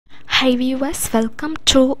Hi viewers, welcome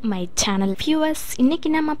to my channel. Viewers, இன்னைக்கு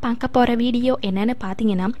நம்ம பார்க்க போற வீடியோ என்னன்னு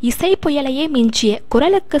பாத்தீங்கன்னா, இசை புயலையே மிஞ்சிய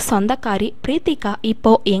குரலுக்கு சொந்தக்காரி பிரீத்திகா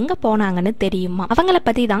இப்போ எங்க போனாங்கன்னு தெரியுமா? அவங்கள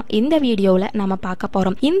பத்தி தான் இந்த வீடியோல நம்ம பார்க்க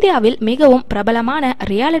போறோம். இந்தியாவில் மிகவும் பிரபலமான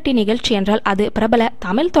ரியாலிட்டி நிகழ்ச்சி என்றால் அது பிரபல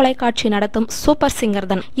தமிழ் தொலைக்காட்சி நடத்தும் சூப்பர் சிங்கர்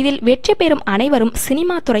தான். இதில் வெற்றி பெறும் அனைவரும்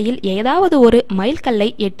சினிமா துறையில் ஏதாவது ஒரு மைல்கல்லை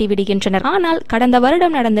எட்டி விடுகின்றனர். ஆனால் கடந்த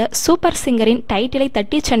வருடம் நடந்த சூப்பர் சிங்கரின் டைட்டிலை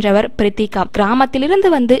தட்டி சென்றவர் பிரீத்திகா.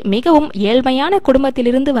 கிராமத்திலிருந்து வந்து மிகவும் ஏழ்மையான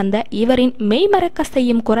குடும்பத்திலிருந்து வந்த இவரின் மெய்மறக்க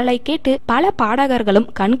செய்யும் குரலை கேட்டு பல பாடகர்களும்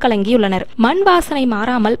கண்கலங்கியுள்ளனர். மண் வாசனை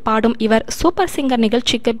மாறாமல் பாடும் இவர் சூப்பர் சிங்கர்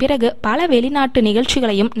நிகழ்ச்சிக்கு பிறகு பல வெளிநாட்டு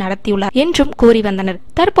நிகழ்ச்சிகளையும் நடத்தியுள்ளார் என்றும் கூறி வந்தனர்.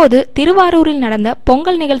 தற்போது திருவாரூரில் நடந்த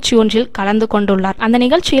பொங்கல் நிகழ்ச்சி ஒன்றில் கலந்து கொண்டுள்ளார். அந்த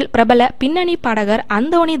நிகழ்ச்சியில் பிரபல பின்னணி பாடகர்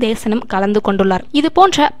அந்தோணி தேசனும் கலந்து கொண்டுள்ளார். இது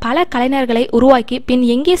போன்ற பல கலைஞர்களை உருவாக்கி பின்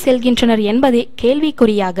எங்கே செல்கின்றனர் என்பதே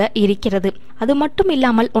கேள்விக்குறியாக இருக்கிறது. அது மட்டும்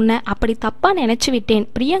இல்லாமல் உன்னை அப்படி தப்பா நினைச்சு விட்டேன்,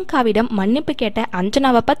 பிரியங்காவிடம் மன்னிப்பு கேட்ட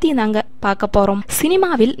அஞ்சனாவை பத்தி நாங்க பார்க்க போறோம்.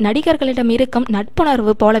 சினிமாவில் நடிகர்களிடம் இருக்கும்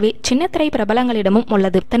நட்புணர்வு போலவே சின்னத்திரை பிரபலங்களிடமும்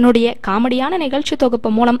உள்ளது. தன்னுடைய காமெடியான நிகழ்ச்சி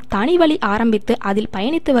தொகுப்பு மூலம் தனி வழி ஆரம்பித்து அதில்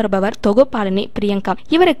பயணித்து வருபவர் தொகுப்பாளினி பிரியங்கா.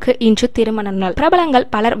 இவருக்கு இன்று திருமண நாள். பிரபலங்கள்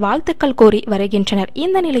பலர் வாழ்த்துக்கள் கோரி வருகின்றனர்.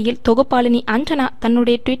 இந்த நிலையில் தொகுப்பாளினி அஞ்சனா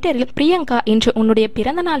தன்னுடைய ட்விட்டரில், பிரியங்கா இன்று உன்னுடைய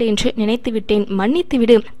பிறந்த நாள் என்று நினைத்து விட்டேன், மன்னித்து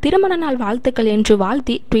விடு, திருமண நாள் வாழ்த்துக்கள் என்று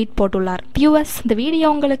வாழ்த்தி ட்வீட் போட்டுள்ளார். இந்த வீடியோ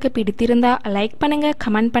உங்களுக்கு பிடித்திருந்தா லைக் பண்ணுங்க,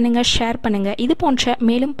 கமெண்ட் பண்ணுங்க, ஷேர் பண்ணுங்க. இது போன்ற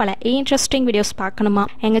மேலும் பல இன்ட்ரெஸ்டிங் வீடியோஸ் பார்க்கணுமா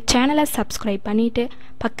எங்க சேனலை சப்ஸ்கிரைப் பண்ணிட்டு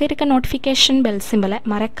பக்கம் இருக்க நோட்டிஃபிகேஷன் பெல் சிம்பலை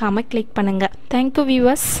மறக்காம கிளிக் பண்ணுங்க. Thank you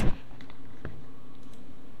viewers.